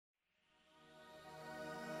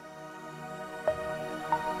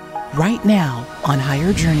right now on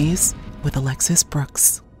Higher Journeys with Alexis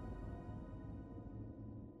Brooks.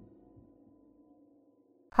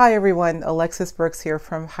 Hi everyone, Alexis Brooks here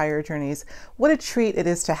from Higher Journeys. What a treat it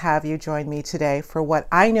is to have you join me today for what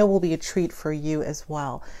I know will be a treat for you as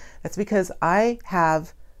well. That's because I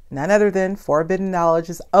have none other than Forbidden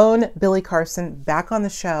Knowledge's own Billy Carson back on the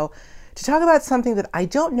show to talk about something that I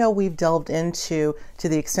don't know we've delved into to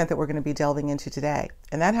the extent that we're going to be delving into today.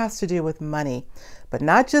 And that has to do with money, but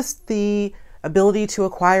not just the ability to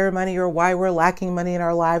acquire money or why we're lacking money in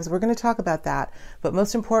our lives. We're going to talk about that. But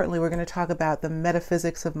most importantly, we're going to talk about the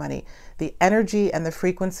metaphysics of money, the energy and the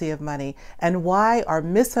frequency of money, and why our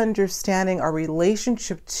misunderstanding our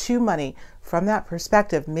relationship to money from that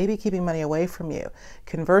perspective may be keeping money away from you.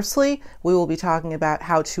 Conversely, we will be talking about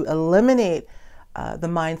how to eliminate the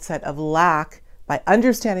mindset of lack by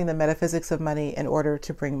understanding the metaphysics of money in order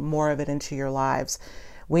to bring more of it into your lives.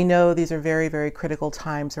 We know these are very, very critical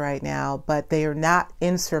times right now, but they are not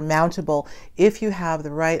insurmountable if you have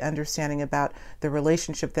the right understanding about the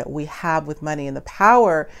relationship that we have with money and the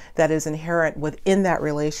power that is inherent within that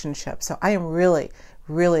relationship. So I am really,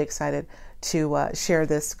 really excited to share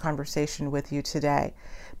this conversation with you today.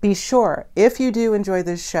 Be sure, if you do enjoy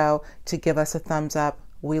this show, to give us a thumbs up.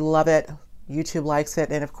 We love it. YouTube likes it,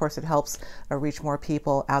 and of course it helps reach more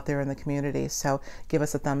people out there in the community. So give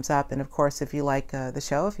us a thumbs up, and of course if you like the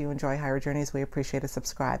show, if you enjoy Higher Journeys, we appreciate a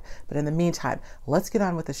subscribe. But in the meantime, let's get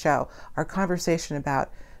on with the show. Our conversation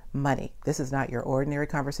about money. This is not your ordinary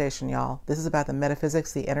conversation, y'all. This is about the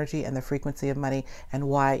metaphysics, the energy, and the frequency of money, and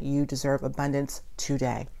why you deserve abundance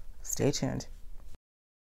today. Stay tuned.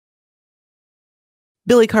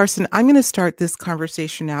 Billy Carson, I'm going to start this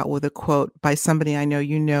conversation out with a quote by somebody I know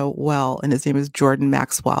you know well, and his name is Jordan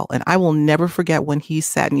Maxwell. And I will never forget when he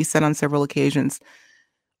said, and he said on several occasions,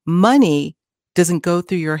 money doesn't go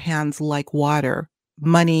through your hands like water.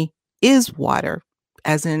 Money is water,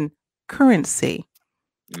 as in currency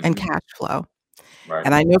and cash flow. Right.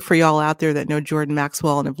 And I know for y'all out there that know Jordan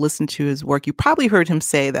Maxwell and have listened to his work, you probably heard him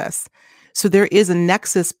say this. So there is a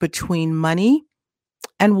nexus between money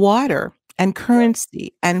and water and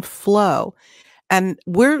currency and flow. And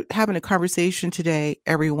we're having a conversation today,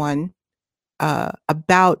 everyone,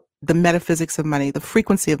 about the metaphysics of money, the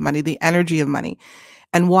frequency of money, the energy of money,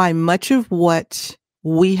 and why much of what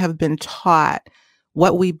we have been taught,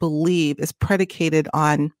 what we believe, is predicated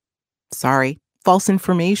on, false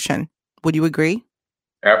information. Would you agree?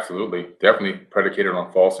 Absolutely. Definitely predicated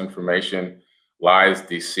on false information, lies,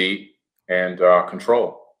 deceit, and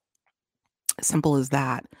control. Simple as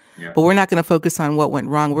that. Yeah. But we're not going to focus on what went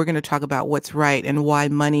wrong. We're going to talk about what's right and why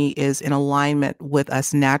money is in alignment with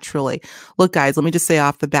us naturally. Look, guys, let me just say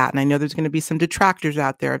off the bat, and I know there's going to be some detractors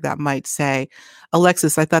out there that might say,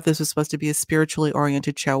 Alexis, I thought this was supposed to be a spiritually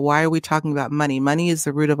oriented show. Why are we talking about money? Money is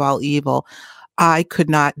the root of all evil. I could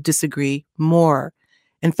not disagree more.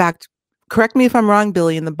 In fact, correct me if I'm wrong,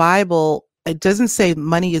 Billy, in the Bible, it doesn't say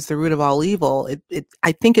money is the root of all evil.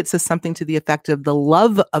 I think it says something to the effect of the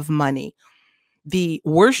love of money. The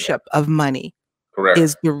worship of money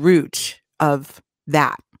is the root of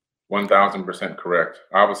that. 1,000% correct.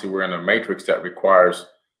 Obviously, we're in a matrix that requires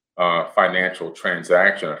financial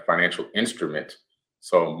transaction, a financial instrument.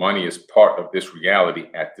 So money is part of this reality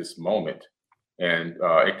at this moment, and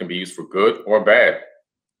it can be used for good or bad.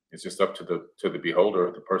 It's just up to the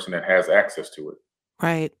beholder, the person that has access to it.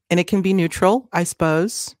 Right, and it can be neutral, I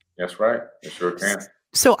suppose. That's right. It sure can.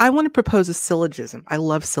 So I want to propose a syllogism. I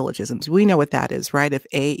love syllogisms. We know what that is, right? If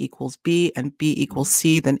A equals B and B equals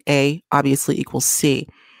C, then A obviously equals C.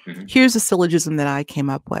 Mm-hmm. Here's a syllogism that I came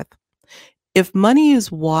up with. If money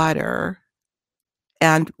is water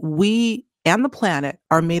and we and the planet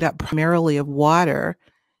are made up primarily of water,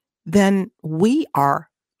 then we are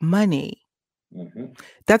money. Mm-hmm.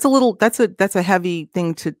 That's a heavy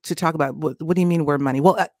thing to talk about. What do you mean we're money?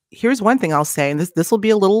 Well, here's one thing I'll say, and this will be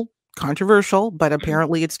a little controversial, but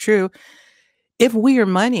apparently it's true. If we are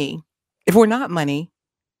money, if we're not money,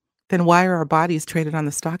 then why are our bodies traded on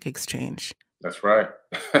the stock exchange? That's right.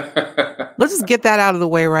 Let's just get that out of the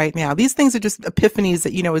way right now. These things are just epiphanies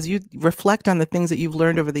that, as you reflect on the things that you've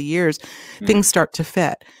learned over the years, things start to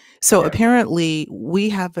fit. So apparently we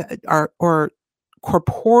have our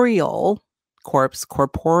corporeal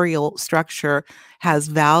structure has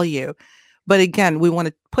value. But again, we want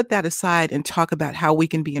to put that aside and talk about how we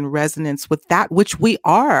can be in resonance with that which we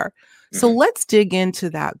are. So let's dig into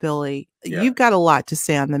that, Billy. Yeah. You've got a lot to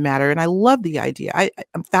say on the matter, and I love the idea.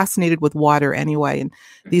 I'm fascinated with water anyway, and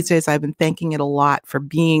these days I've been thanking it a lot for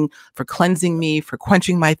cleansing me, for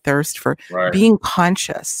quenching my thirst, for being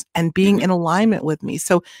conscious and being in alignment with me.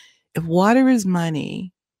 So if water is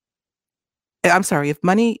money, I'm sorry, if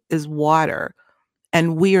money is water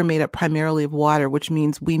and we are made up primarily of water, which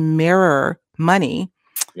means we mirror money,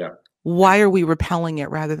 Yeah. why are we repelling it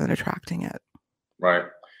rather than attracting it? Right.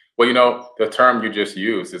 Well, you know, the term you just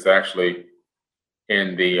used is actually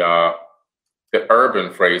in the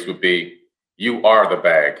urban phrase would be "you are the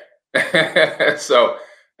bag." So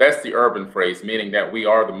that's the urban phrase, meaning that we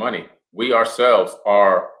are the money. We ourselves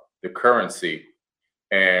are the currency,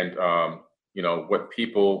 and you know what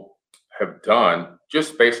people have done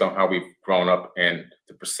just based on how we've grown up and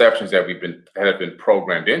the perceptions that have been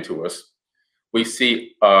programmed into us. We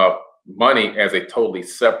see money as a totally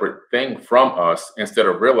separate thing from us instead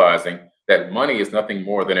of realizing that money is nothing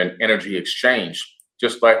more than an energy exchange,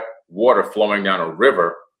 just like water flowing down a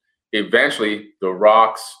river. Eventually, the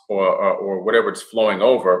rocks or whatever it's flowing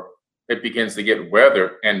over, it begins to get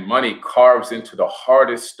weathered, and money carves into the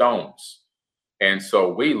hardest stones. And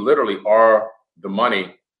so we literally are the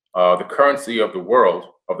money, the currency of the world,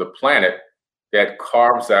 of the planet that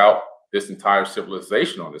carves out this entire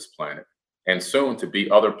civilization on this planet and soon to be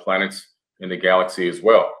other planets in the galaxy as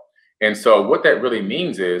well. And so, what that really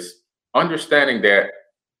means is understanding that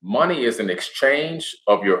money is an exchange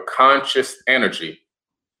of your conscious energy.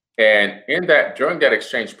 And in that, during that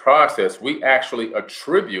exchange process, we actually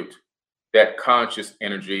attribute that conscious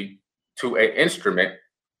energy to an instrument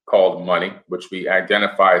called money, which we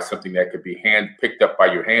identify as something that could be hand picked up by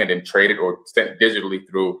your hand and traded or sent digitally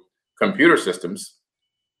through computer systems.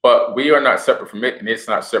 But we are not separate from it, and it's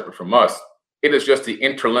not separate from us. It is just the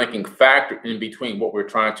interlinking factor in between what we're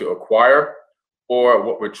trying to acquire or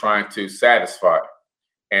what we're trying to satisfy.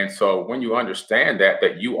 And so when you understand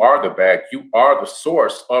that you are the bag, you are the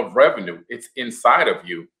source of revenue, it's inside of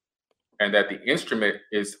you, and that the instrument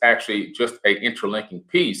is actually just a interlinking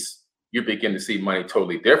piece, you begin to see money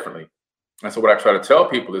totally differently. And so what I try to tell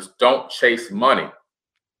people is don't chase money.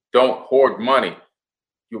 Don't hoard money.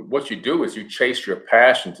 What you do is you chase your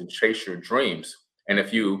passions and chase your dreams. And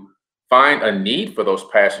if you find a need for those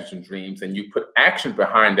passions and dreams and you put action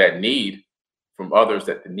behind that need from others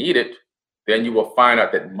that need it, then you will find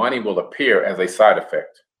out that money will appear as a side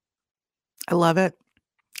effect. I love it.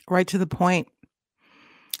 Right to the point.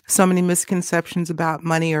 So many misconceptions about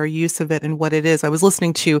money or use of it and what it is. I was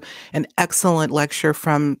listening to an excellent lecture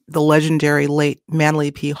from the legendary late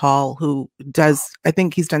Manly P. Hall, who I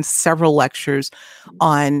think he's done several lectures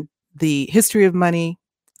on the history of money,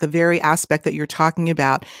 the very aspect that you're talking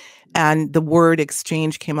about. And the word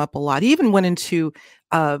exchange came up a lot. He even went into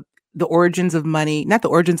the origins of money, not the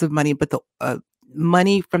origins of money, but the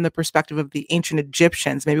money from the perspective of the ancient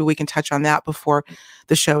Egyptians. Maybe we can touch on that before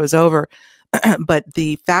the show is over. But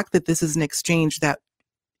the fact that this is an exchange that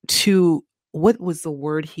what was the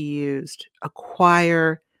word he used?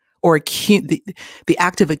 Acquire or the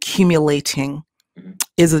act of accumulating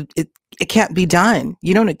it can't be done.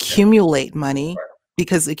 You don't accumulate money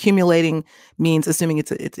because accumulating means assuming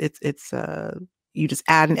it's you just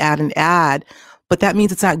add and add and add, but that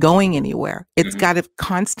means it's not going anywhere. It's got to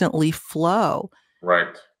constantly flow.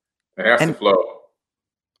 Right. It has to flow.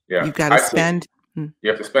 Yeah. You've got to spend. You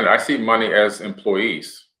have to spend it. I see money as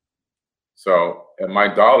employees. So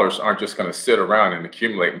my dollars aren't just going to sit around and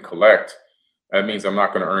accumulate and collect. That means I'm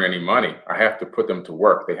not going to earn any money. I have to put them to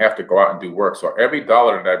work. They have to go out and do work. So every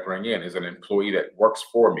dollar that I bring in is an employee that works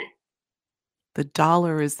for me. The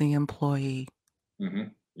dollar is the employee.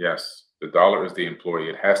 Yes, the dollar is the employee.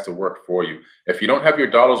 It has to work for you. If you don't have your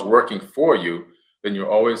dollars working for you, then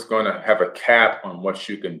you're always going to have a cap on what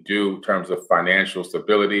you can do in terms of financial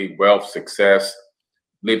stability, wealth, success,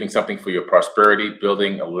 leaving something for your prosperity,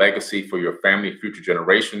 building a legacy for your family, future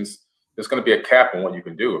generations. There's going to be a cap on what you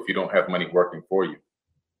can do if you don't have money working for you.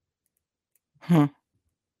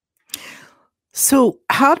 So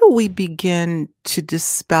how do we begin to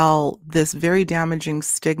dispel this very damaging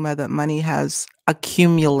stigma that money has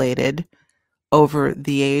accumulated over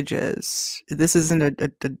the ages? This isn't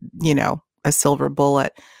a silver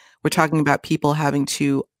bullet. We're talking about people having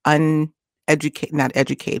to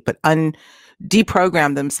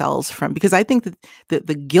deprogram themselves from, because I think that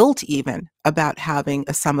the guilt even about having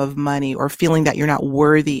a sum of money or feeling that you're not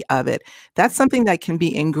worthy of it, that's something that can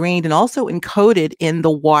be ingrained and also encoded in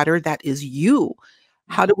the water that is you.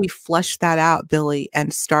 How do we flush that out, Billy,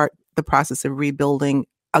 and start the process of rebuilding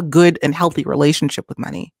a good and healthy relationship with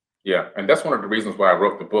money? Yeah, and that's one of the reasons why I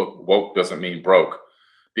wrote the book, Woke Doesn't Mean Broke,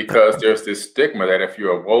 because there's this stigma that if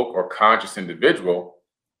you're a woke or conscious individual,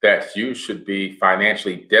 that you should be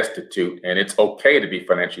financially destitute and it's okay to be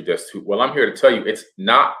financially destitute. Well, I'm here to tell you it's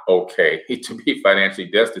not okay to be financially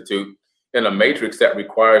destitute in a matrix that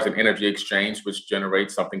requires an energy exchange, which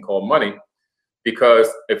generates something called money. Because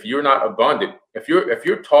if you're not abundant, if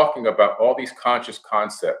you're talking about all these conscious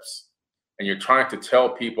concepts and you're trying to tell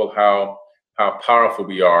people how powerful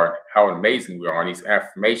we are, how amazing we are, and these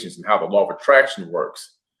affirmations and how the law of attraction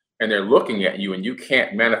works, and they're looking at you and you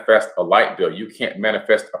can't manifest a light bill, you can't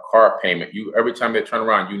manifest a car payment, you every time they turn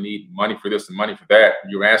around, you need money for this and money for that,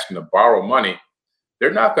 you're asking to borrow money,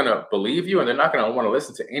 they're not going to believe you and they're not going to want to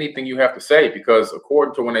listen to anything you have to say, because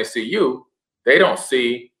according to when they see you, they don't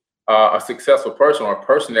see a successful person or a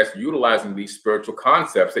person that's utilizing these spiritual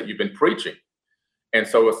concepts that you've been preaching. And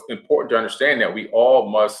so it's important to understand that we all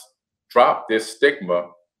must drop this stigma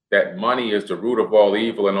that money is the root of all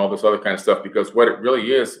evil and all this other kind of stuff, because what it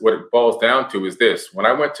really is, what it boils down to is this. When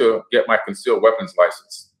I went to get my concealed weapons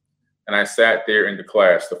license and I sat there in the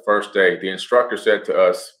class the first day, the instructor said to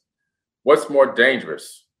us, "What's more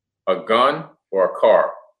dangerous, a gun or a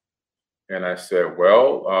car?" And I said,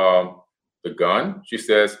 "Well, the gun." She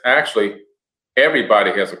says, "Actually,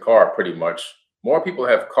 everybody has a car pretty much. More people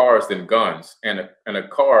have cars than guns. And a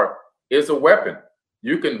car is a weapon.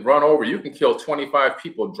 You can run over, you can kill 25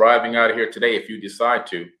 people driving out of here today if you decide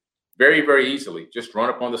to. Very, very easily. Just run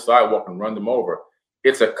up on the sidewalk and run them over.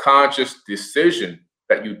 It's a conscious decision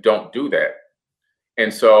that you don't do that."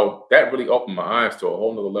 And so that really opened my eyes to a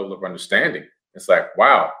whole nother level of understanding. It's like,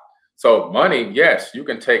 wow. So money, yes, you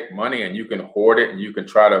can take money and you can hoard it and you can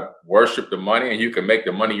try to worship the money and you can make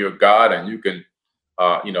the money your God and you can,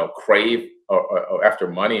 crave after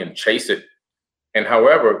money and chase it. And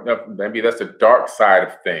however, maybe that's the dark side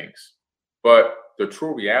of things. But the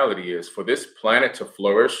true reality is, for this planet to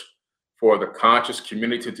flourish, for the conscious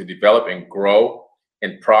community to develop and grow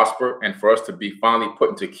and prosper, and for us to be finally put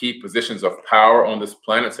into key positions of power on this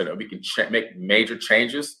planet so that we can make major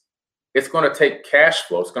changes, it's going to take cash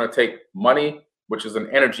flow. It's going to take money, which is an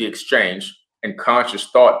energy exchange, and conscious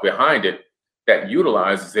thought behind it that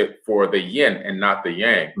utilizes it for the yin and not the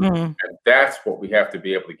yang. And that's what we have to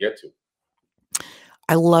be able to get to.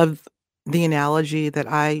 I love the analogy that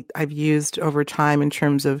I've used over time in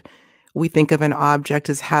terms of, we think of an object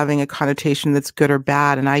as having a connotation that's good or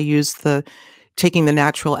bad. And I use taking the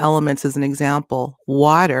natural elements as an example.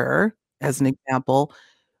 Water, as an example,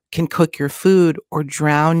 can cook your food or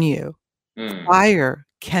drown you. Fire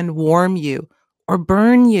can warm you or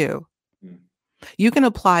burn you. You can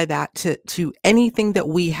apply that to anything that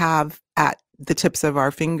we have at the tips of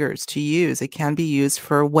our fingers to use. It can be used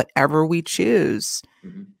for whatever we choose.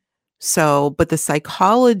 So, but the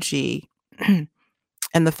psychology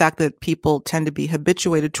and the fact that people tend to be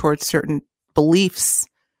habituated towards certain beliefs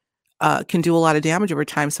can do a lot of damage over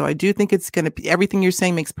time. So I do think it's going to be, everything you're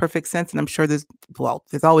saying makes perfect sense. And I'm sure there's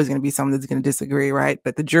always going to be someone that's going to disagree, right?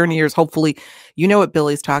 But the journeyers, hopefully, you know what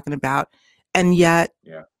Billy's talking about. And yet,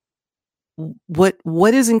 what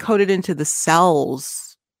is encoded into the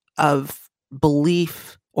cells of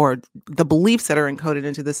belief, or the beliefs that are encoded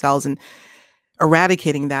into the cells, and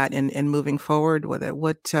eradicating that and moving forward with it?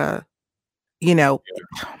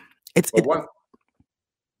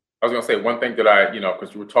 I was going to say one thing that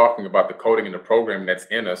because you were talking about the coding and the programming that's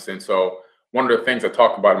in us. And so one of the things I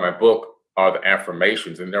talk about in my book are the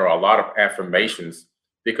affirmations. And there are a lot of affirmations,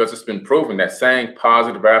 because it's been proven that saying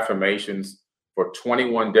positive affirmations for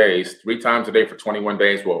 21 days, 3 times a day for 21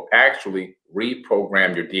 days, will actually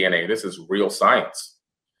reprogram your DNA. This is real science.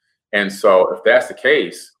 And so if that's the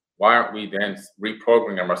case, why aren't we then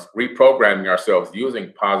reprogramming ourselves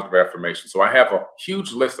using positive affirmations? So I have a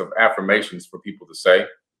huge list of affirmations for people to say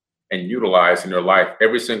and utilize in their life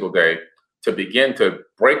every single day to begin to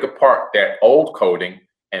break apart that old coding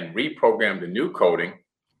and reprogram the new coding,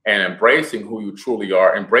 and embracing who you truly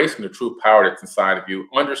are, embracing the true power that's inside of you,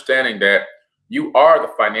 understanding that you are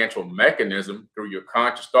the financial mechanism through your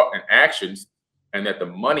conscious thought and actions, and that the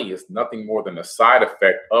money is nothing more than a side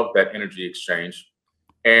effect of that energy exchange.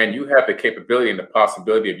 And you have the capability and the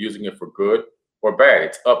possibility of using it for good or bad.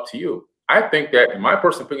 It's up to you. I think that, in my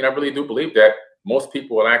personal opinion, I really do believe that most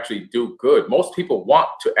people will actually do good. Most people want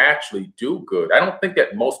to actually do good. I don't think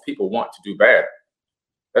that most people want to do bad.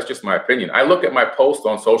 That's just my opinion. I look at my posts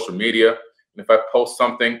on social media, and if I post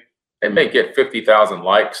something, it may get 50,000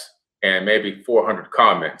 likes and maybe 400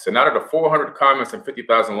 comments. And out of the 400 comments and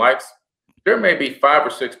 50,000 likes, there may be 5 or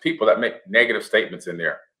 6 people that make negative statements in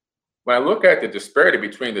there. When I look at the disparity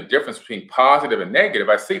between the difference between positive and negative,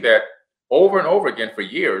 I see that over and over again for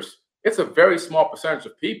years, it's a very small percentage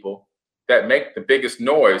of people that make the biggest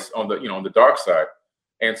noise on the dark side.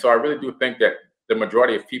 And so I really do think that the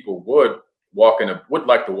majority of people would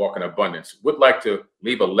like to walk in abundance, would like to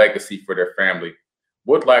leave a legacy for their family,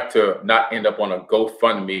 would like to not end up on a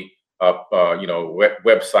GoFundMe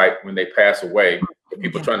website when they pass away,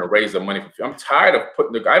 People trying to raise the money. I'm tired of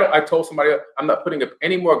putting I told somebody I'm not putting up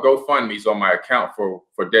any more GoFundMe's on my account for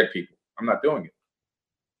dead people. I'm not doing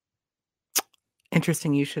it.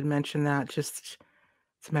 Interesting. You should mention that. Just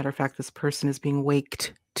as a matter of fact, this person is being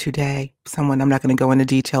waked today. Someone, I'm not going to go into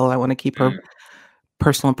detail. I want to keep her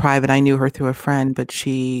personal and private. I knew her through a friend, but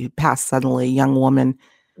she passed suddenly. A young woman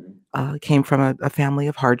came from a family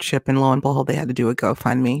of hardship, and lo and behold, they had to do a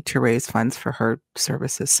GoFundMe to raise funds for her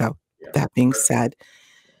services. So that being said,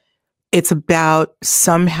 it's about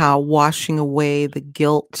somehow washing away the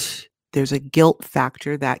guilt. There's a guilt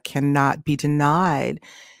factor that cannot be denied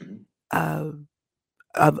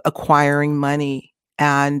of acquiring money,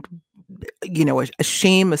 and a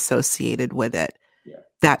shame associated with it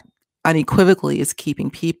that unequivocally is keeping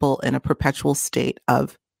people in a perpetual state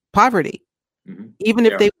of poverty. Even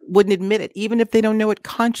if they wouldn't admit it, even if they don't know it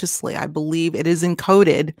consciously. I believe it is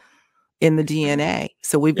encoded in the DNA.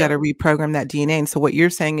 So we've got to reprogram that DNA. And so what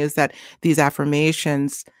you're saying is that these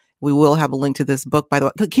affirmations, we will have a link to this book, by the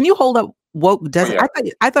way. Can you hold up woke doesn't?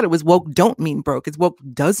 I thought it was woke don't mean broke. It's woke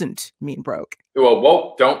doesn't mean broke. Well,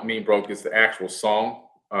 woke don't mean broke is the actual song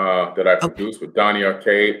that I produced with Donnie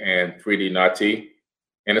Arcade and 3D Nati.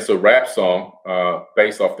 And it's a rap song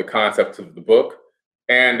based off the concept of the book.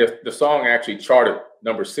 And the song actually charted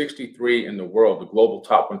number 63 in the world, the global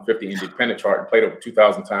top 150 independent chart, and played over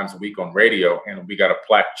 2,000 times a week on radio. And we got a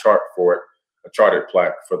plaque chart for it, a charted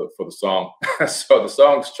plaque for the song. So the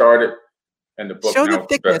song's charted, and the book. Show the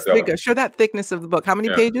thickness. There you go. Show that thickness of the book. How many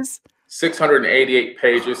pages? 688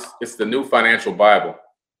 pages. It's the new financial Bible.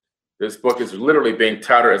 This book is literally being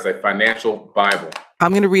touted as a financial Bible.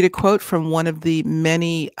 I'm going to read a quote from one of the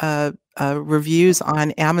many reviews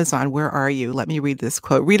on Amazon. Where are you? Let me read this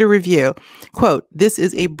quote. Read a review. Quote, "This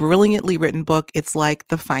is a brilliantly written book. It's like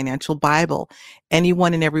the financial Bible.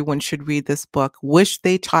 Anyone and everyone should read this book. Wish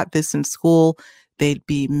they taught this in school. They'd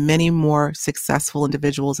be many more successful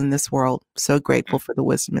individuals in this world. So grateful for the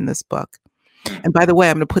wisdom in this book." And by the way,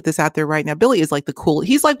 I'm going to put this out there right now. Billy is like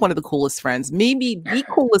he's like one of the coolest friends, maybe the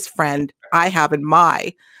coolest friend I have in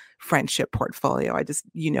my friendship portfolio. I just,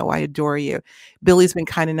 I adore you. Billy's been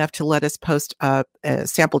kind enough to let us post a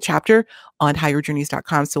sample chapter on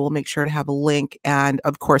higherjourneys.com. So we'll make sure to have a link, and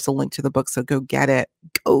of course a link to the book. So go get it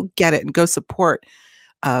and go support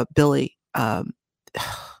Billy. I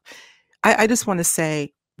just want to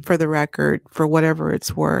say, for the record, for whatever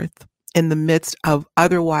it's worth, in the midst of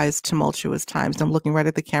otherwise tumultuous times, I'm looking right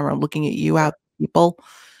at the camera, I'm looking at you out, people,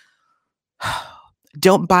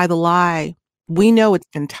 don't buy the lie. We know it's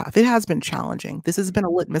been tough. It has been challenging. This has been a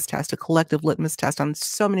litmus test, a collective litmus test on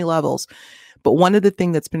so many levels. But one of the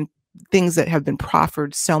things that have been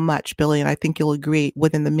proffered so much, Billy, and I think you'll agree,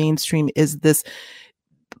 within the mainstream, is this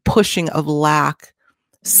pushing of lack,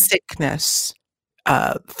 sickness,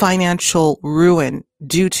 financial ruin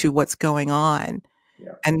due to what's going on.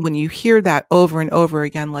 And when you hear that over and over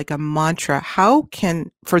again, like a mantra,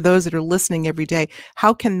 for those that are listening every day,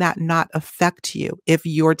 how can that not affect you if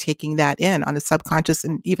you're taking that in on a subconscious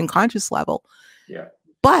and even conscious level? Yeah.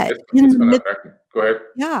 But go ahead.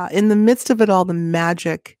 Yeah. In the midst of it all, the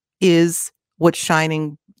magic is what's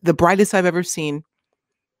shining, the brightest I've ever seen.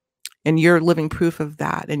 And you're living proof of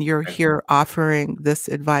that. And you're here offering this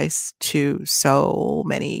advice to so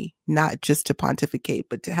many, not just to pontificate,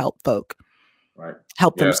 but to help folk. Right.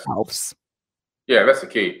 Help themselves. Yeah, that's the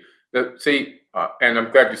key. And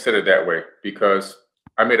I'm glad you said it that way, because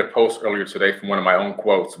I made a post earlier today from one of my own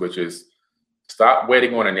quotes, which is, stop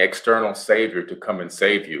waiting on an external savior to come and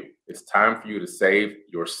save you. It's time for you to save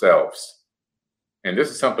yourselves. And this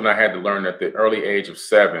is something I had to learn at the early age of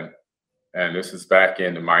 7. And this is back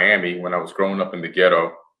in Miami when I was growing up in the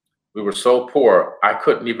ghetto. We were so poor, I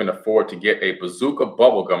couldn't even afford to get a bazooka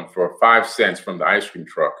bubblegum for 5 cents from the ice cream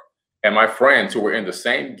truck. And my friends who were in the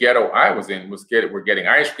same ghetto I was in were getting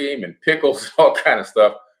ice cream and pickles, all kind of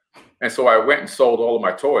stuff. And so I went and sold all of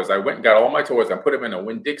my toys. I went and got all my toys. I put them in a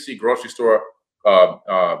Winn-Dixie grocery store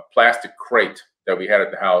plastic crate that we had at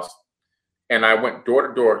the house. And I went door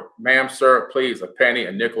to door. "Ma'am, sir, please, a penny,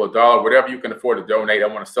 a nickel, a dollar, whatever you can afford to donate. I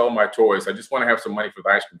want to sell my toys. I just want to have some money for the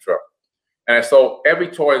ice cream truck." And I sold every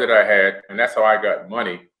toy that I had. And that's how I got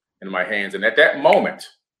money in my hands. And at that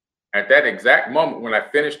exact moment, when I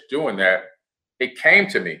finished doing that, it came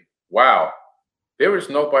to me, wow, there is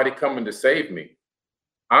nobody coming to save me.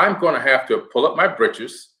 I'm going to have to pull up my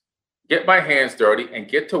britches, get my hands dirty, and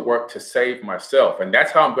get to work to save myself. And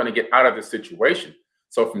that's how I'm going to get out of this situation.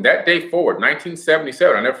 So from that day forward,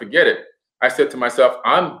 1977, I'll never forget it, I said to myself,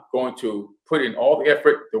 I'm going to put in all the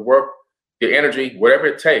effort, the work, the energy, whatever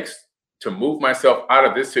it takes to move myself out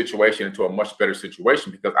of this situation into a much better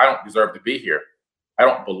situation, because I don't deserve to be here. I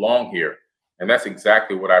don't belong here. And that's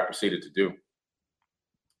exactly what I proceeded to do.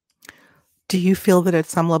 Do you feel that at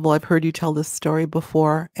some level, I've heard you tell this story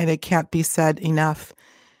before, and it can't be said enough.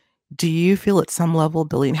 Do you feel at some level,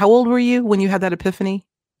 Billy, and how old were you when you had that epiphany?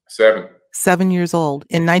 7. 7 years old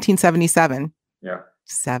in 1977. Yeah.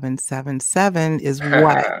 777 is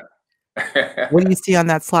what? What do you see on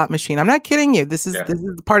that slot machine? I'm not kidding you. This is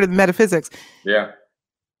part of the metaphysics. Yeah.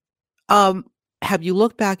 Have you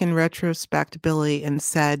looked back in retrospect, Billy, and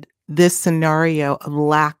said this scenario of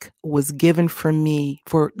lack was given to me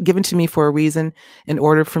for a reason in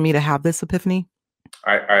order for me to have this epiphany?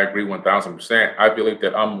 I agree 1000%. I believe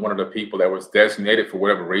that I'm one of the people that was designated for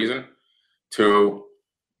whatever reason to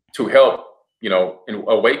help, and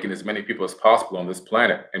awaken as many people as possible on this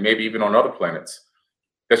planet, and maybe even on other planets.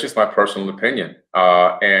 That's just my personal opinion.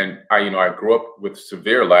 And I grew up with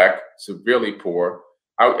severe lack, severely poor.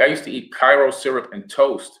 I used to eat Cairo syrup and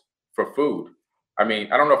toast for food. I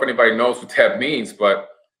mean, I don't know if anybody knows what that means, but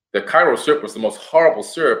the Cairo syrup was the most horrible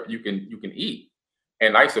syrup you can eat.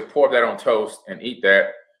 And I used to pour that on toast and eat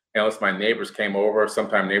that unless my neighbors came over.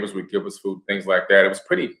 Sometimes neighbors would give us food, things like that. It was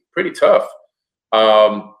pretty tough.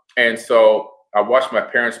 And so I watched my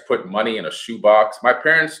parents put money in a shoebox. My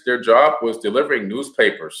parents, their job was delivering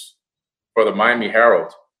newspapers for the Miami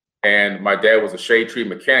Herald. And my dad was a shade tree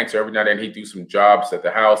mechanic. So every now and then he'd do some jobs at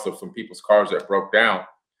the house of some people's cars that broke down.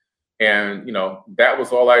 And, that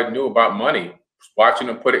was all I knew about money, watching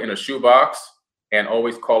them put it in a shoebox and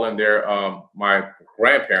always calling my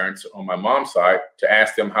grandparents on my mom's side to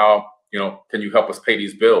ask them how, can you help us pay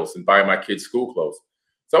these bills and buy my kids school clothes?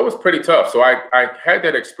 So it was pretty tough. So I had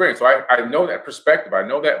that experience. So I know that perspective. I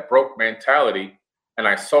know that broke mentality, and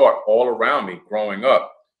I saw it all around me growing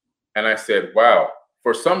up. And I said, wow,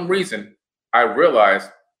 for some reason, I realized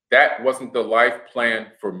that wasn't the life plan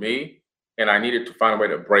for me, and I needed to find a way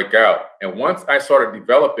to break out. And once I started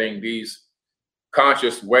developing these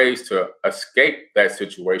conscious ways to escape that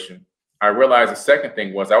situation, I realized the second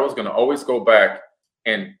thing was I was going to always go back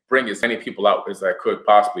and bring as many people out as I could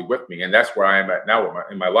possibly with me. And that's where I am at now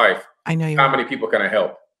in my life. I know you. How many people can I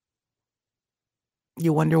help?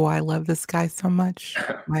 You wonder why I love this guy so much?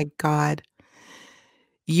 My God.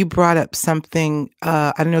 You brought up something,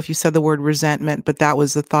 I don't know if you said the word resentment, but that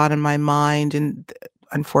was the thought in my mind. And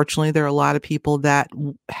unfortunately, there are a lot of people that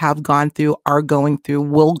have gone through, are going through,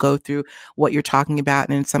 will go through what you're talking about,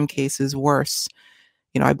 and in some cases worse.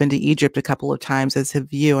 I've been to Egypt a couple of times, as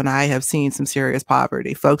have you, and I have seen some serious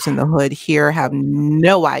poverty. Folks in the hood here have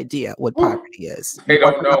no idea what poverty is. They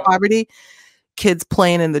don't know poverty. Kids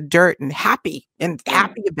playing in the dirt and happy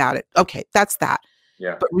about it. Okay, that's that.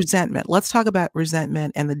 Yeah. But resentment. Let's talk about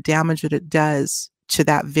resentment and the damage that it does to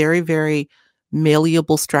that very, very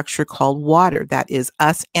malleable structure called water. That is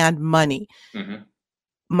us and money. Mm-hmm.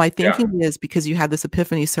 My thinking is, because you had this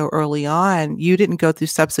epiphany so early on, you didn't go through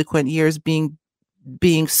subsequent years being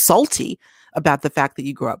salty about the fact that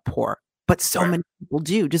you grew up poor. But so many people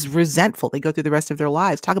do, just resentful. They go through the rest of their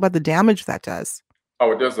lives. Talk about the damage that does.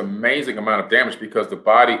 Oh, it does an amazing amount of damage because the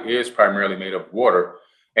body is primarily made of water.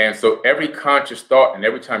 And so every conscious thought and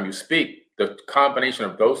every time you speak, the combination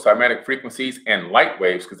of those cymatic frequencies and light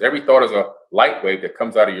waves, because every thought is a light wave that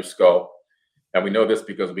comes out of your skull. And we know this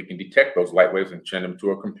because we can detect those light waves and send them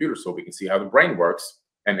to a computer so we can see how the brain works.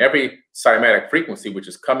 And every cymatic frequency, which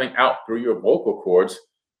is coming out through your vocal cords,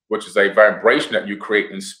 which is a vibration that you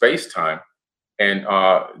create in space-time. And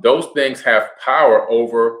those things have power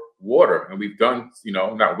over water. And we've done,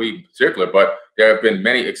 not we in particular, but there have been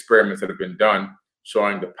many experiments that have been done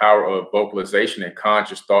showing the power of vocalization and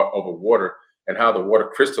conscious thought over water, and how the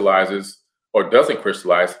water crystallizes or doesn't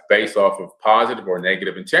crystallize based off of positive or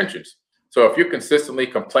negative intentions. So if you're consistently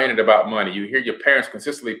complaining about money, you hear your parents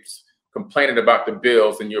consistently complaining about the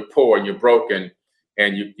bills, and you're poor and you're broken,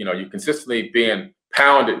 and you're consistently being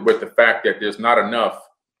pounded with the fact that there's not enough,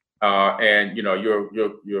 and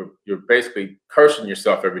you're basically cursing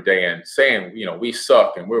yourself every day and saying, we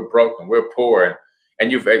suck and we're broke and we're poor,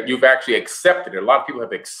 and you've actually accepted it. A lot of people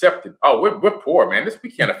have accepted, oh, we're poor, man.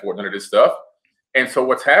 We can't afford none of this stuff. And so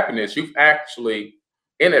what's happened is you've actually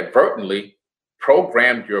inadvertently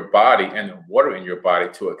programmed your body and the water in your body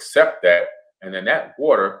to accept that, and then that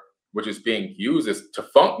water, which is being used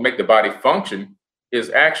to make the body function, is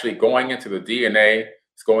actually going into the DNA,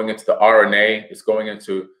 it's going into the RNA, it's going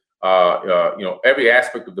into every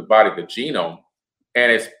aspect of the body, the genome,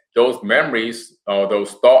 and it's those memories,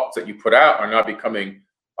 those thoughts that you put out are now becoming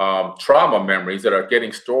trauma memories that are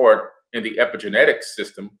getting stored in the epigenetic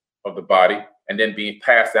system of the body and then being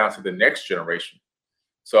passed down to the next generation.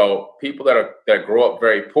 So people that grow up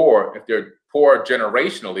very poor, if they're poor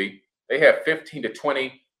generationally, they have 15 to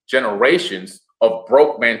 20 generations of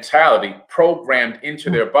broke mentality programmed into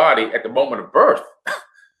their body at the moment of birth.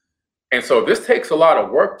 And so this takes a lot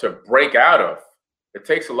of work to break out of. It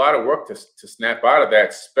takes a lot of work to snap out of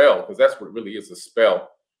that spell, because that's what it really is, a spell.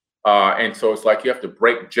 And so it's like you have to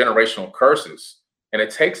break generational curses, and it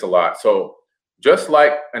takes a lot. So just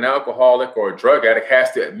like an alcoholic or a drug addict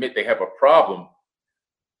has to admit they have a problem,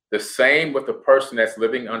 the same with the person that's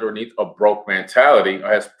living underneath a broke mentality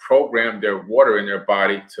or has programmed their water in their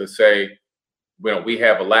body to say, well, we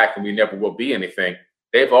have a lack and we never will be anything.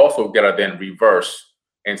 They've also got to then reverse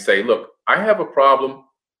and say, look, I have a problem.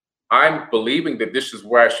 I'm believing that this is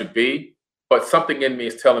where I should be, but something in me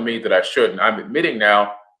is telling me that I shouldn't. I'm admitting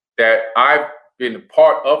now that I've been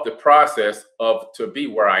part of the process to be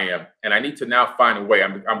where I am, and I need to now find a way.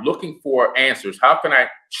 I'm looking for answers. How can I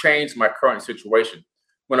change my current situation?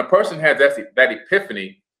 When a person has that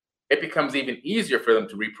epiphany, it becomes even easier for them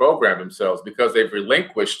to reprogram themselves, because they've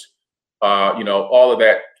relinquished, all of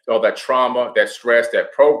that trauma, that stress,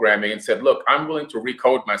 that programming, and said, look, I'm willing to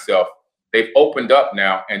recode myself. They've opened up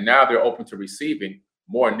now, and now they're open to receiving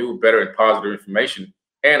more new, better, and positive information,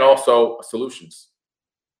 and also solutions.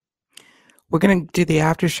 We're going to do the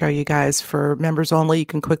after show, you guys, for members only. You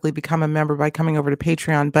can quickly become a member by coming over to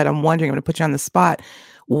Patreon. But I'm wondering, I'm going to put you on the spot.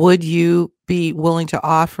 Would you be willing to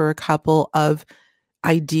offer a couple of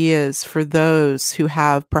ideas for those who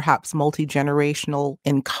have perhaps multi-generational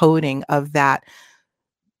encoding of that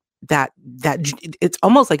it's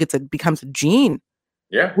almost like it becomes a gene?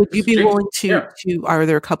 Yeah. Would you be willing to, are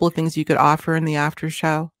there a couple of things you could offer in the after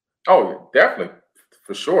show? Oh, definitely.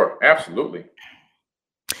 For sure. Absolutely.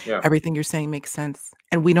 Yeah. Everything you're saying makes sense.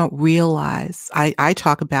 And we don't realize, I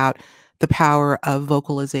talk about the power of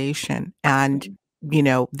vocalization and,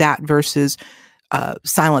 that versus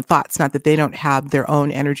silent thoughts. Not that they don't have their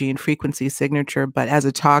own energy and frequency signature, but as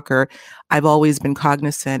a talker, I've always been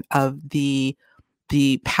cognizant of the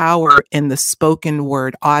power in the spoken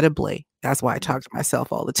word audibly. That's why I talk to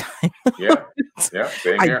myself all the time. Yeah.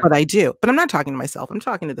 Same here. But I do. But I'm not talking to myself. I'm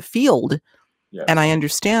talking to the field. Yes. And I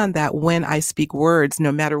understand that when I speak words,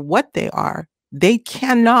 no matter what they are, they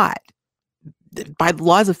cannot, by the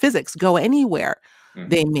laws of physics, go anywhere. Mm-hmm.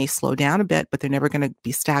 They may slow down a bit, but they're never going to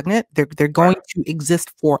be stagnant. They're going to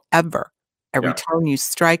exist forever. Every tone you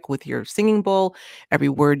strike with your singing bowl, every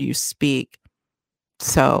word you speak.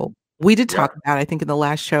 So we did talk about, I think in the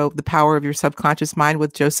last show, The Power of Your Subconscious Mind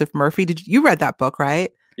with Joseph Murphy. You read that book,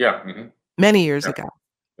 right? Yeah. Mm-hmm. Many years ago.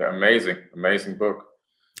 Yeah, amazing book.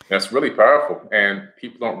 That's really powerful. And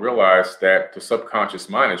people don't realize that the subconscious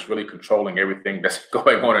mind is really controlling everything that's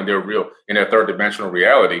going on in their third dimensional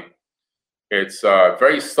reality. It's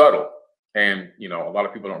very subtle. And, a lot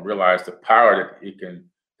of people don't realize the power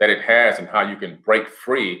that it has, and how you can break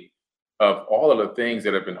free of all of the things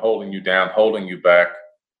that have been holding you down, holding you back.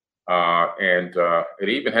 And it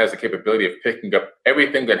even has the capability of picking up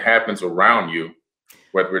everything that happens around you.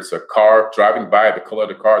 Whether it's a car driving by, the color of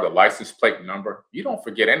the car, the license plate number, you don't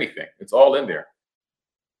forget anything. It's all in there.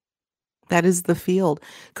 That is the field.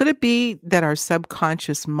 Could it be that our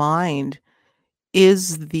subconscious mind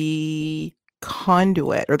is the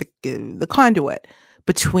conduit, or the conduit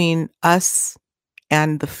between us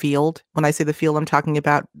and the field? When I say the field, I'm talking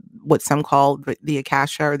about what some call the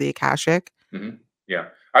Akasha or the Akashic. Mm-hmm. Yeah,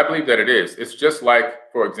 I believe that it is. It's just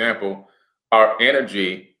like, for example, our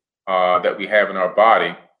energy that we have in our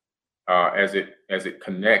body, as it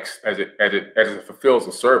connects, as it fulfills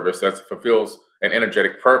a service, as it fulfills an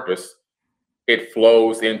energetic purpose, it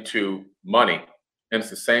flows into money. And it's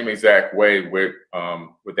the same exact way with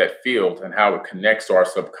that field and how it connects to our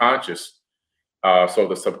subconscious. So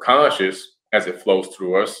the subconscious, as it flows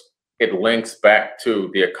through us, it links back to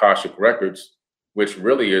the Akashic records, which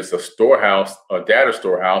really is a data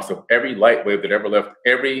storehouse of every light wave that ever left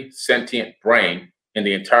every sentient brain in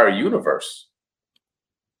the entire universe.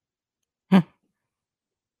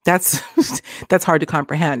 That's hard to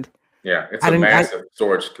comprehend. Yeah, it's a massive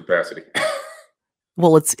storage capacity.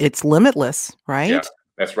 Well, it's limitless, right? Yeah,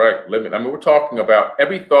 that's right. We're talking about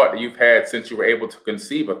every thought that you've had since you were able to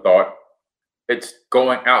conceive a thought. It's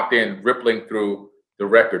going out there and rippling through the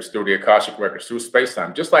records, through the Akashic records, through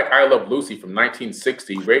space-time. Just like I Love Lucy from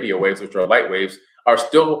 1960, radio waves, which are light waves, are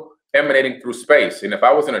still emanating through space. And if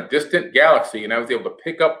I was in a distant galaxy and I was able to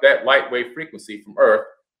pick up that light wave frequency from Earth,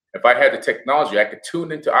 if I had the technology, I could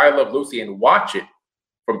tune into I Love Lucy and watch it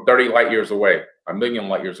from 30 light years away, a million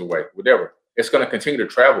light years away, whatever. It's going to continue to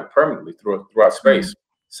travel permanently throughout space. Mm-hmm.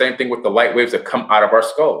 Same thing with the light waves that come out of our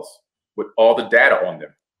skulls with all the data on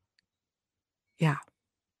them. Yeah.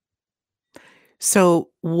 So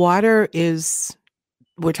we're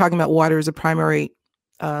talking about water as a primary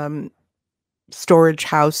storage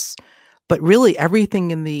house but really everything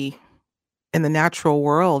in the natural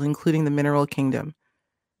world, including the mineral kingdom.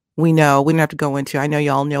 We know, we don't have to go into, I know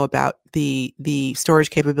y'all know about the storage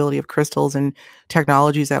capability of crystals and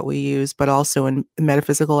technologies that we use, but also in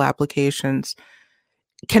metaphysical applications.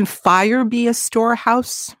 Can fire be a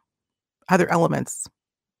storehouse? Other elements?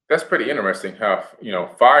 That's pretty interesting how,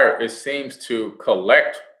 fire, it seems to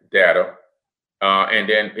collect data, and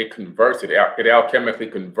then it converts it out. It alchemically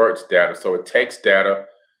converts data. So it takes data,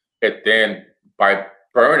 it then, by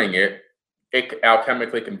burning it, it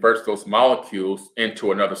alchemically converts those molecules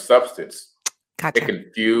into another substance. Gotcha. It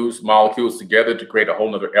can fuse molecules together to create a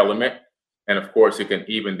whole other element. And of course, it can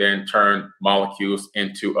even then turn molecules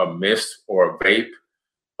into a mist or a vape,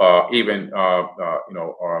 even,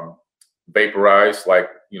 vaporize, like,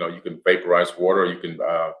 you can vaporize water. You can,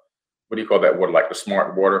 what do you call that water? Like the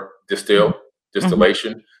smart water, distillation.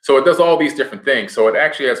 Mm-hmm. So it does all these different things. So it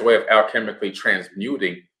actually has a way of alchemically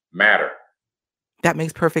transmuting matter. That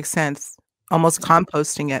makes perfect sense. Almost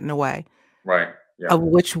composting it in a way. Right. Yeah. Of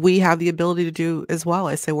which we have the ability to do as well.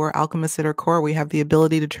 I say we're alchemists at our core. We have the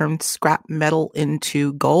ability to turn scrap metal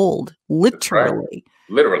into gold, literally. Right.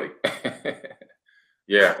 Literally.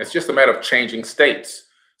 Yeah. It's just a matter of changing states.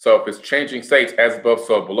 So if it's changing states as above,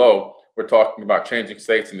 so below, we're talking about changing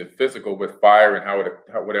states in the physical with fire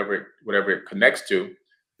and whatever it connects to.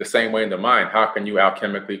 The same way in the mind. How can you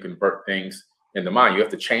alchemically convert things in the mind? You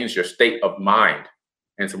have to change your state of mind.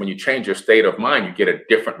 And so when you change your state of mind, you get a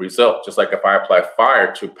different result. Just like if I apply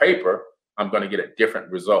fire to paper, I'm going to get a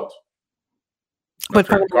different result. But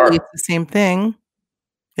fundamentally, it's the same thing.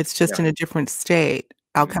 It's just in a different state,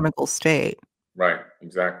 alchemical state. Right,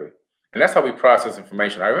 exactly. And that's how we process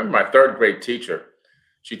information. I remember my third grade teacher,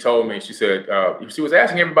 she told me, she said, she was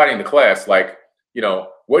asking everybody in the class, like,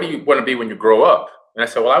 what do you want to be when you grow up? And I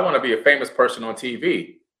said, well, I want to be a famous person on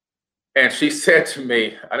TV. And she said to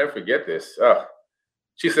me, I never forget this.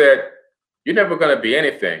 She said, you're never going to be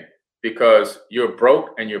anything because you're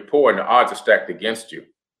broke and you're poor and the odds are stacked against you.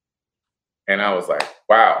 And I was like,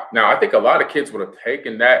 wow. Now, I think a lot of kids would have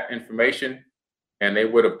taken that information and they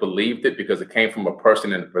would have believed it because it came from a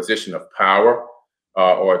person in a position of power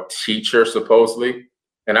or a teacher, supposedly.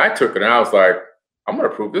 And I took it and I was like, I'm going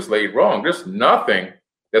to prove this lady wrong. There's nothing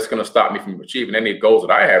that's going to stop me from achieving any goals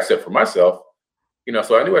that I have set for myself.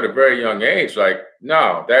 So I knew at a very young age, like,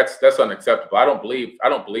 no, that's unacceptable. I don't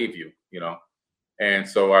believe you, And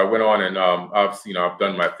so I went on and obviously, I've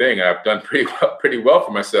done my thing and I've done pretty well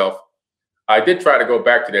for myself. I did try to go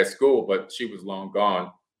back to that school, but she was long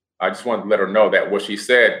gone. I just wanted to let her know that what she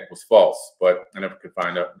said was false, but I never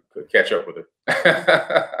could catch up with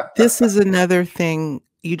her. This is another thing.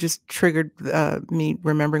 You just triggered me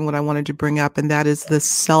remembering what I wanted to bring up, and that is the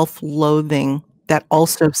self-loathing that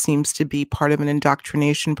also seems to be part of an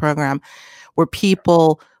indoctrination program where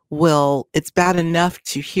people it's bad enough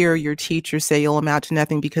to hear your teacher say you'll amount to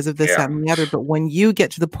nothing because of this, that, and the other. But when you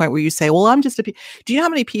get to the point where you say, well, I'm just do you know how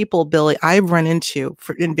many people, Billy, I've run into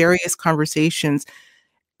in various conversations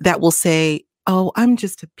that will say, oh, I'm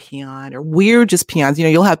just a peon, or we're just peons.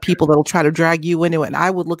 You'll have people that'll try to drag you into it. And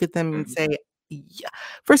I would look at them and say, yeah,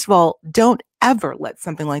 first of all, don't ever let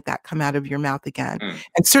something like that come out of your mouth again.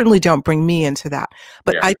 And certainly don't bring me into that.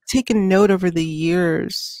 But I've taken note over the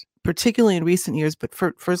years, particularly in recent years, but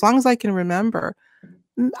for as long as I can remember,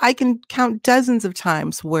 I can count dozens of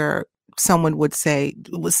times where someone would say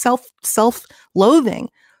it was self-loathing,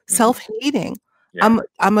 self-hating. Yeah.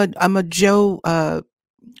 I'm a Joe,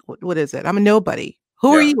 what is it? I'm a nobody.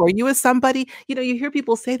 Who are you? Are you a somebody? You hear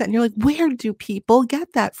people say that and you're like, where do people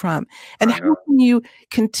get that from? And how can you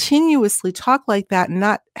continuously talk like that and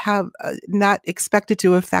not expect it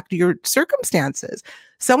to affect your circumstances?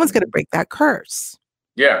 Someone's going to break that curse.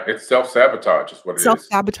 Yeah, it's self-sabotage is what it is.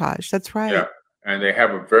 Self-sabotage, that's right. Yeah, and they have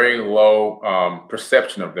a very low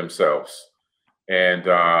perception of themselves. And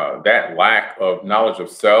that lack of knowledge of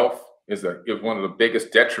self is one of the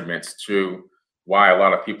biggest detriments to why a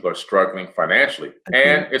lot of people are struggling financially. Okay.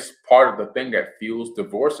 And it's part of the thing that fuels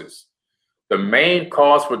divorces. The main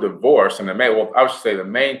cause for divorce, and I should say the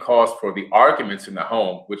main cause for the arguments in the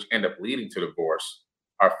home, which end up leading to divorce,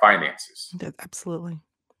 are finances. Absolutely.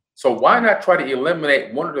 So why not try to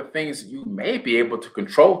eliminate one of the things you may be able to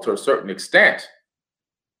control to a certain extent?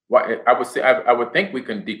 I would think we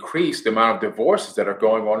can decrease the amount of divorces that are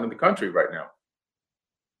going on in the country right now.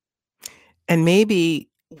 And maybe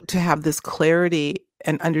to have this clarity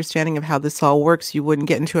and understanding of how this all works, you wouldn't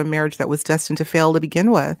get into a marriage that was destined to fail to begin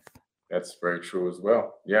with. That's very true as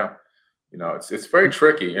well. Yeah. It's very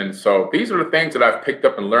tricky. And so these are the things that I've picked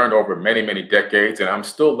up and learned over many, many decades. And I'm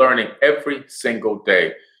still learning every single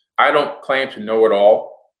day. I don't claim to know it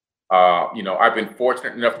all. I've been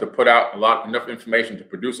fortunate enough to put out enough information to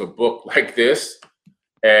produce a book like this,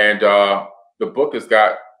 and the book has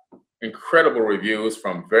got incredible reviews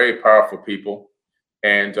from very powerful people.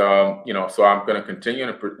 And so I'm going to continue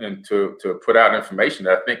to put out information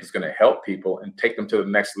that I think is going to help people and take them to the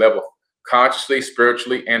next level, consciously,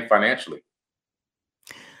 spiritually, and financially.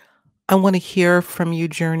 I want to hear from you,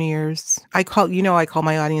 journeyers. I call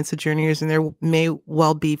my audience the journeyers, and there may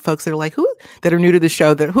well be folks that are like, that are new to the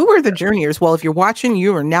show, who are the journeyers? Well, if you're watching,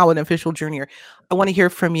 you are now an official journeyer. I want to hear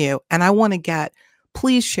from you. And I want to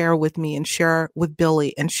please share with me and share with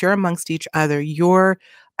Billy and share amongst each other your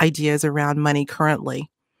ideas around money currently.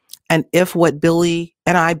 And if what Billy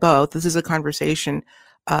and I both, this is a conversation,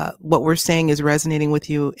 what we're saying is resonating with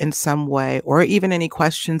you in some way, or even any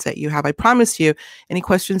questions that you have. I promise you, any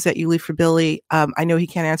questions that you leave for Billy, I know he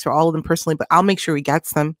can't answer all of them personally, but I'll make sure he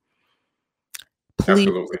gets them. Please,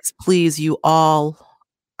 Absolutely. please, you all,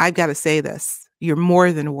 I've got to say this, you're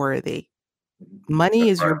more than worthy. Money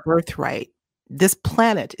is your birthright. This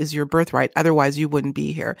planet is your birthright. Otherwise, you wouldn't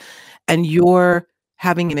be here. And you're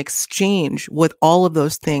having an exchange with all of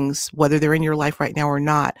those things, whether they're in your life right now or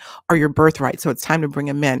not, are your birthright. So it's time to bring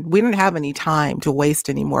them in. We don't have any time to waste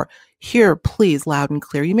anymore. Here, please, loud and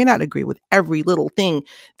clear. You may not agree with every little thing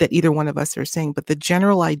that either one of us are saying, but the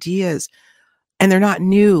general ideas, and they're not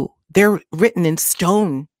new. They're written in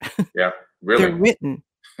stone. Yeah, really. They're written.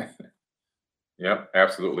 Yeah,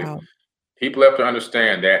 absolutely. Wow. People have to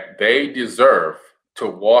understand that they deserve to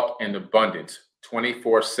walk in abundance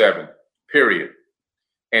 24/7, period.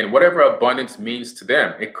 And whatever abundance means to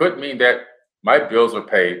them, it could mean that my bills are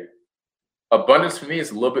paid. Abundance for me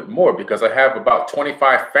is a little bit more because I have about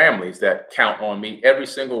 25 families that count on me every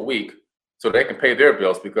single week so they can pay their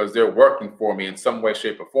bills because they're working for me in some way,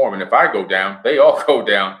 shape, or form. And if I go down, they all go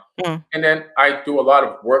down. Mm. And then I do a lot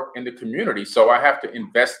of work in the community. So I have to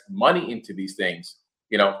invest money into these things.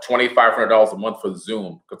 $2,500 a month for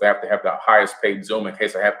Zoom because I have to have the highest paid Zoom in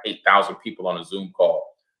case I have 8,000 people on a Zoom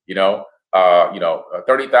call.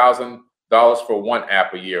 $30,000 for one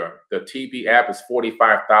app a year. The TV app is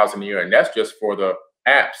 $45,000 a year, and that's just for the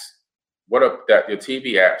apps. What up that the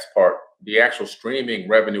TV apps part? The actual streaming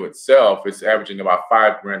revenue itself is averaging about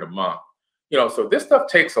 $5,000 a month. So this stuff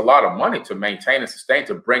takes a lot of money to maintain and sustain,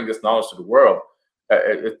 to bring this knowledge to the world,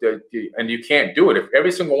 and you can't do it if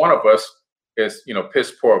every single one of us is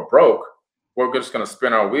piss poor broke. We're just going to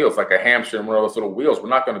spin our wheels like a hamster in one of those little wheels. We're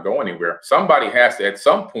not going to go anywhere. Somebody has to, at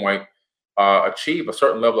some point, achieve a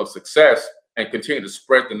certain level of success and continue to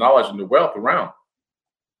spread the knowledge and the wealth around.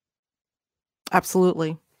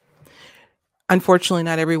 Absolutely. Unfortunately,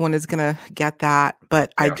 not everyone is going to get that,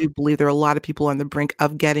 but yeah. I do believe there are a lot of people on the brink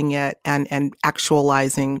of getting it and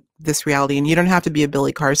actualizing this reality. And you don't have to be a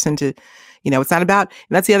Billy Carson to, it's not about,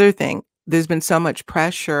 and that's the other thing. There's been so much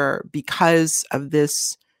pressure because of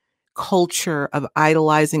this culture of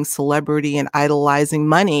idolizing celebrity and idolizing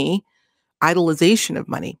money, idolization of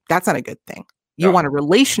money. That's not a good thing. You want a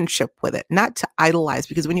relationship with it, not to idolize,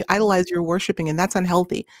 because when you idolize, you're worshiping, and that's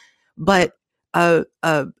unhealthy. But so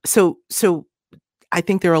I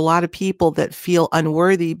think there are a lot of people that feel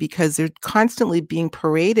unworthy because they're constantly being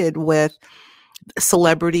paraded with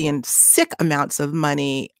celebrity and sick amounts of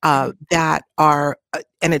money that are,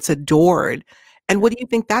 and it's adored. And what do you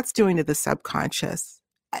think that's doing to the subconscious?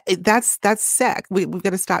 That's sick. We've got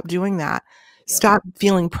to stop doing that. Yeah. Stop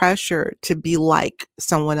feeling pressure to be like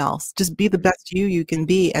someone else. Just be the best you can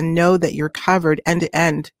be, and know that you're covered end to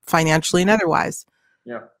end, financially and otherwise.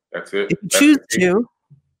 Yeah, that's it. If you choose to.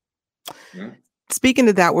 Mm-hmm. Speaking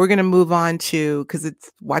of that, we're going to move on to, because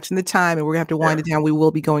it's watching the time and we're going to have to wind it down. We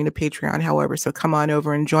will be going to Patreon, however, so come on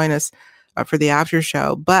over and join us for the after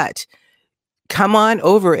show. But come on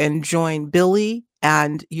over and join Billy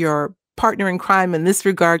and your partner in crime in this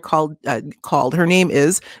regard called her name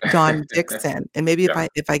is Dawn Dixon. And maybe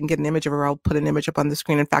if I can get an image of her, I'll put an image up on the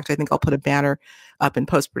screen. In fact, I think I'll put a banner up in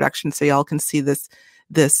post-production so y'all can see this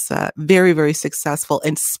very, very successful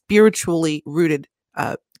and spiritually rooted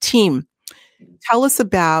team. Tell us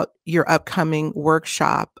about your upcoming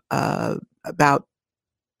workshop about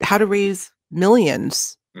how to raise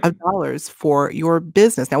millions of dollars for your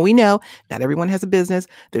business. Now, we know not everyone has a business.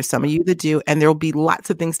 There's some of you that do, and there'll be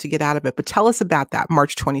lots of things to get out of it. But tell us about that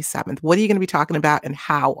March 27th. What are you going to be talking about, and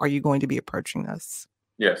how are you going to be approaching this?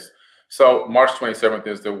 Yes. So March 27th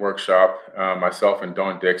is the workshop. Myself and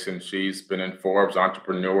Dawn Dixon, she's been in Forbes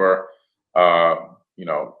Entrepreneur,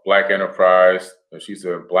 Black Enterprise. She's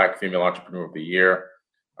a Black Female Entrepreneur of the Year.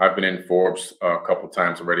 I've been in Forbes a couple of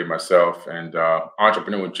times already myself, and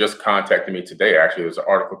Entrepreneur just contacted me today. Actually, there's an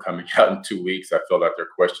article coming out in 2 weeks. I filled out their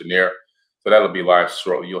questionnaire, so that'll be live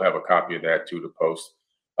shortly. You'll have a copy of that too to post.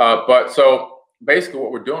 But so basically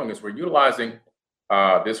what we're doing is we're utilizing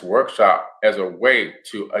this workshop as a way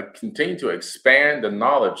to continue to expand the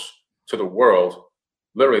knowledge to the world,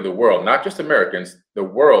 literally the world, not just Americans. The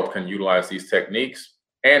world can utilize these techniques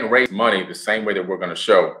and raise money the same way that we're going to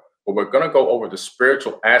show. But we're going to go over the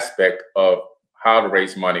spiritual aspect of how to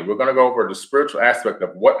raise money. We're going to go over the spiritual aspect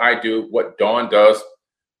of what I do, what Dawn does,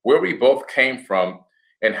 where we both came from,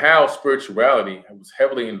 and how spirituality was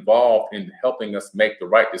heavily involved in helping us make the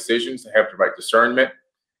right decisions, have the right discernment,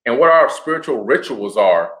 and what our spiritual rituals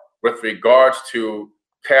are with regards to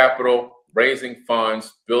capital, raising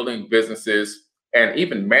funds, building businesses, and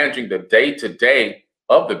even managing the day-to-day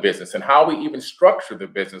of the business, and how we even structure the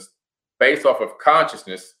business based off of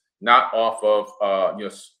consciousness, not off of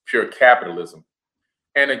pure capitalism.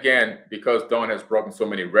 And again, because Dawn has broken so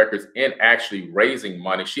many records in actually raising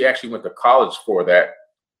money, she actually went to college for that,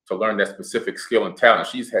 to learn that specific skill and talent.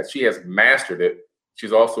 She has mastered it.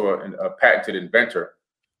 She's also a patented inventor,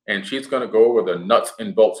 and she's going to go over the nuts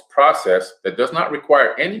and bolts process that does not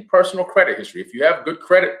require any personal credit history. If you have good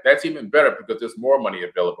credit, that's even better because there's more money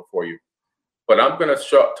available for you. But I'm going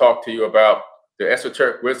to talk to you about the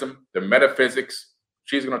esoteric wisdom, the metaphysics.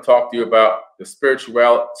 She's going to talk to you about the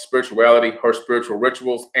spirituality, her spiritual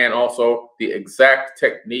rituals, and also the exact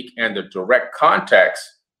technique and the direct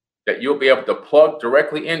contacts that you'll be able to plug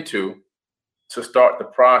directly into to start the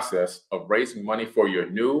process of raising money for your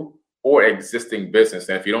new or existing business.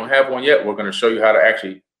 And if you don't have one yet, we're going to show you how to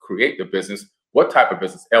actually create the business. What type of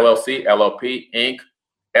business? LLC, LLP, Inc.,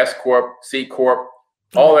 S Corp, C Corp.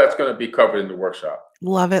 All that's going to be covered in the workshop.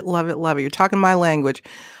 Love it, love it, love it. You're talking my language.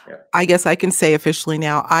 Yeah. I guess I can say officially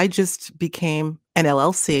now, I just became an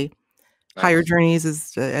LLC. Nice. Higher Journeys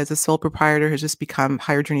as a sole proprietor has just become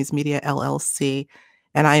Higher Journeys Media LLC.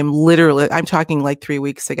 And I'm talking like 3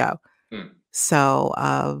 weeks ago. So,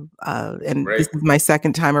 and Great. This is my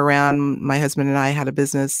second time around. My husband and I had a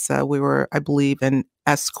business. We were, I believe, in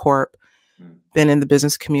S Corp, been in the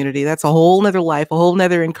business community. That's a whole nother life, a whole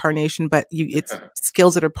nother incarnation, but it's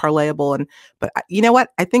skills that are parlayable. But you know what?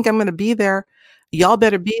 I think I'm going to be there. Y'all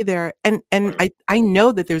better be there. And I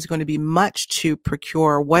know that there's going to be much to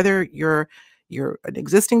procure, whether you're an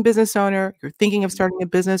existing business owner, you're thinking of starting a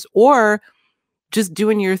business, or just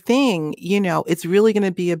doing your thing. It's really going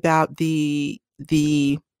to be about the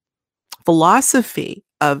philosophy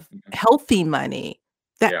of healthy money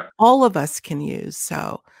that all of us can use.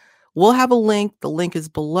 So we'll have a link. The link is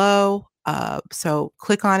below. So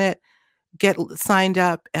click on it, get signed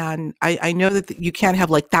up. And I know that you can't have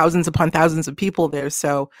like thousands upon thousands of people there.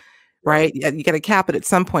 So, right. You got to cap it at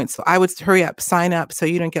some point. So I would hurry up, sign up so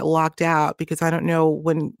you don't get locked out, because I don't know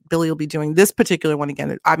when Billy will be doing this particular one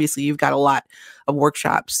again. Obviously, you've got a lot of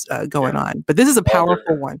workshops going on, but this is a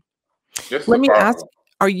powerful one. Let me ask,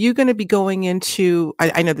 are you going to be going into,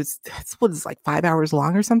 I know this what is like 5 hours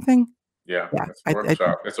long or something? Yeah. It's a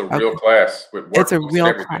workshop. It's a real class. It's a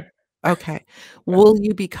real class. Okay. Will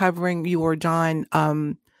you be covering you or Dawn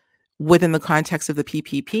within the context of the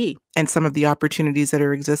PPP and some of the opportunities that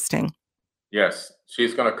are existing? Yes,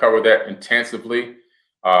 she's going to cover that intensively.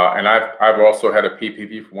 And I've also had a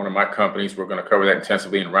PPP for one of my companies. We're going to cover that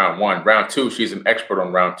intensively in round one. Round two, she's an expert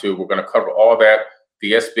on round two. We're going to cover all that,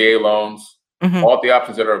 the SBA loans, all the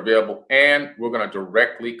options that are available. And we're going to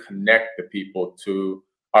directly connect the people to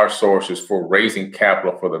our sources for raising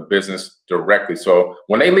capital for the business directly. So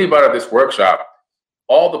when they leave out of this workshop,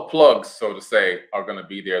 all the plugs, so to say, are going to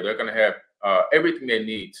be there. They're going to have everything they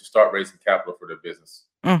need to start raising capital for their business.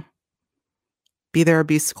 Be there or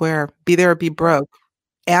be square. Be there or be broke.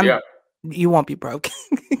 And you won't be broke.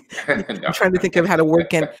 I'm trying to think of how to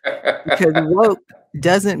work in, because woke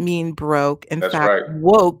doesn't mean broke. In fact,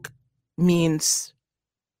 woke means,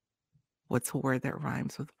 what's the word that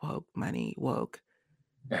rhymes with woke? Money, woke.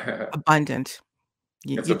 Abundant.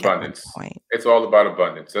 It's abundance. It's all about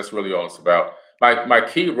abundance. That's really all it's about. My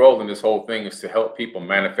key role in this whole thing is to help people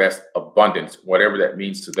manifest abundance, whatever that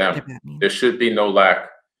means to them. There should be no lack.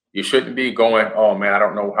 You shouldn't be going, oh man, I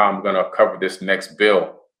don't know how I'm going to cover this next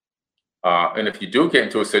bill. And if you do get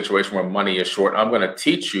into a situation where money is short, I'm going to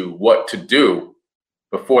teach you what to do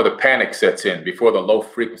before the panic sets in, before the low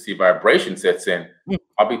frequency vibration sets in.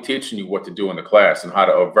 I'll be teaching you what to do in the class and how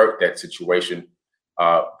to avert that situation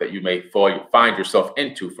that you may find yourself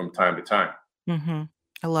into from time to time.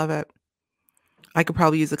 I love it. I could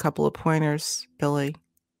probably use a couple of pointers, Billy.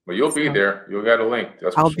 Well, you'll be there. You'll get a link.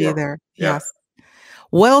 That's I'll be there. Yes.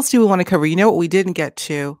 What else do we want to cover? You know what we didn't get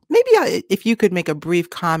to? Maybe if you could make a brief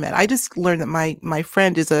comment. I just learned that my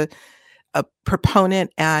friend is a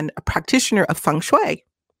proponent and a practitioner of feng shui.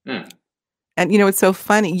 And it's so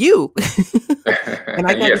funny. You And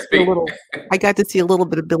I got to Yes, see a speak. little, I got to see a little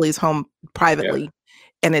bit of Billy's home Yeah, privately.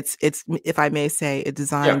 And it's, if I may say, it's yeah.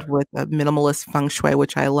 designed with a minimalist feng shui,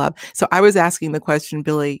 which I love. So I was asking the question,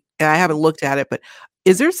 Billy, and I haven't looked at it, but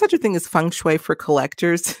is there such a thing as feng shui for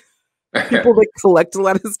collectors? People that collect a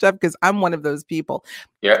lot of stuff? Because I'm one of those people.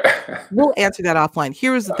 Yeah. We'll answer that offline.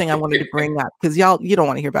 Here's the thing I wanted to bring up because you don't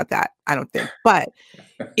want to hear about that, I don't think. But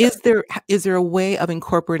is there a way of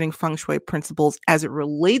incorporating feng shui principles as it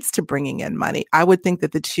relates to bringing in money? I would think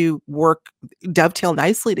that the two dovetail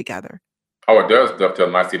nicely together. Oh, it does dovetail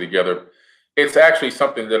nicely together. It's actually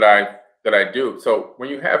something that I do. So when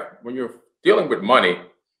you're dealing with money,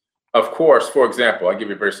 of course, for example, I'll give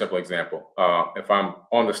you a very simple example. If I'm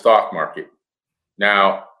on the stock market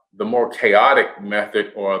now, the more chaotic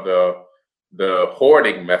method or the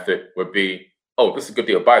hoarding method would be, oh, this is a good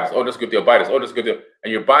deal, buy this. Oh, this is a good deal, buy this. Oh, this is a good deal.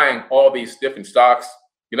 And you're buying all these different stocks.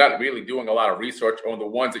 You're not really doing a lot of research on the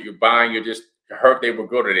ones that you're buying. You just heard they were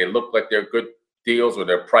good or they look like they're good deals or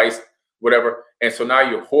they're priced, whatever. And so now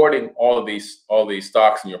you're hoarding all these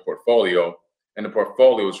stocks in your portfolio. And the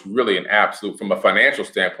portfolio is really an absolute, from a financial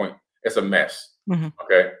standpoint, it's a mess. Mhm.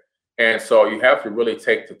 Okay. And so you have to really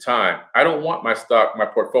take the time. I don't want my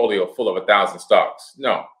portfolio full of 1,000 stocks.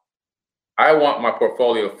 No, I want my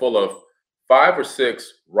portfolio full of 5 or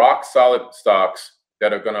 6 rock solid stocks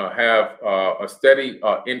that are going to have a steady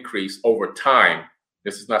increase over time.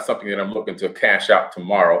 This is not something that I'm looking to cash out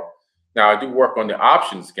tomorrow. Now, I do work on the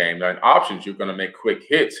options game. Now, in options, you're going to make quick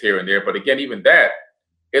hits here and there. But again, even that,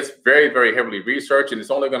 it's very, very heavily researched, and it's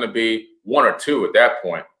only going to be one or two at that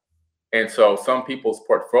point. And so some people's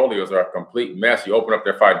portfolios are a complete mess. You open up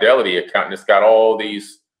their Fidelity account and it's got all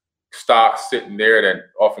these stocks sitting there that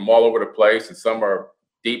are from all over the place, and some are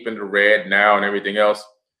deep in the red now and everything else.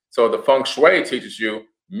 So the feng shui teaches you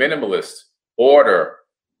minimalist order,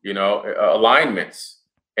 alignments.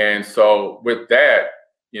 And so with that,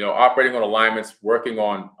 operating on alignments, working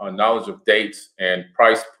on knowledge of dates and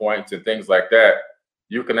price points and things like that,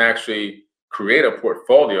 you can actually create a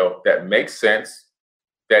portfolio that makes sense,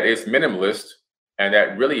 that is minimalist, and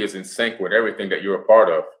that really is in sync with everything that you're a part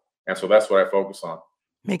of. And so that's what I focus on.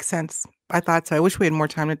 Makes sense. I thought so. I wish we had more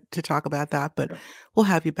time to talk about that, but Yeah. we'll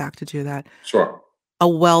have you back to do that. Sure. A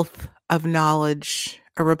wealth of knowledge,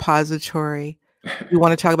 a repository. We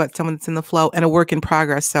want to talk about someone that's in the flow and a work in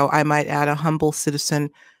progress. So I might add a humble citizen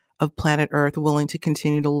of planet Earth willing to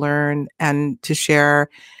continue to learn and to share.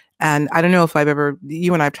 And I don't know if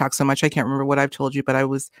you and I've talked so much, I can't remember what I've told you, but I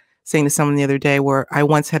was saying to someone the other day where I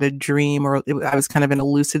once had a dream, or I was kind of in a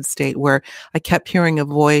lucid state where I kept hearing a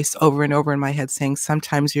voice over and over in my head saying,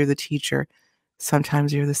 sometimes you're the teacher,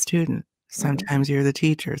 sometimes you're the student, Mhm. sometimes you're the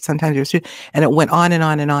teacher, sometimes you're a student. And it went on and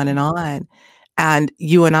on and on and on. And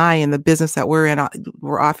you and I, in the business that we're in,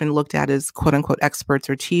 we're often looked at as quote unquote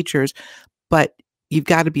experts or teachers, but you've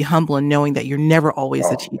got to be humble in knowing that you're never always the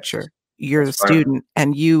Oh, yes. teacher. You're the That's right. student,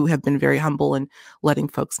 and you have been very humble in letting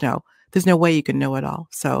folks know there's no way you can know it all.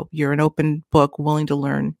 So you're an open book, willing to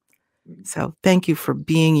learn. Mhm. So thank you for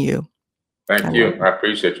being you. I Thank love you. you. I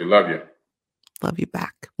appreciate you. Love you. Love you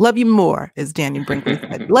back. Love you more, as Daniel Brinkley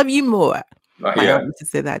said. Love you more. My aunt Yeah. used to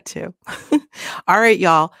say that too. All right,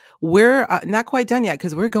 y'all. We're not quite done yet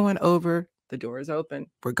because we're going over. The door is open.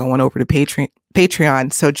 We're going over to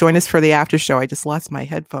Patreon. So join us for the after show. I just lost my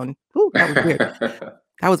headphone. Ooh, that was weird.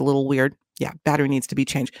 That was a little weird. Yeah, battery needs to be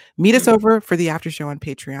changed. Meet us over for the after show on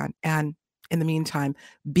Patreon. And in the meantime,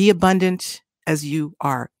 be abundant as you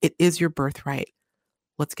are. It is your birthright.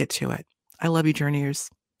 Let's get to it. I love you, journeyers.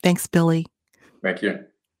 Thanks, Billy. Thank you.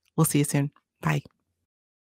 We'll see you soon. Bye.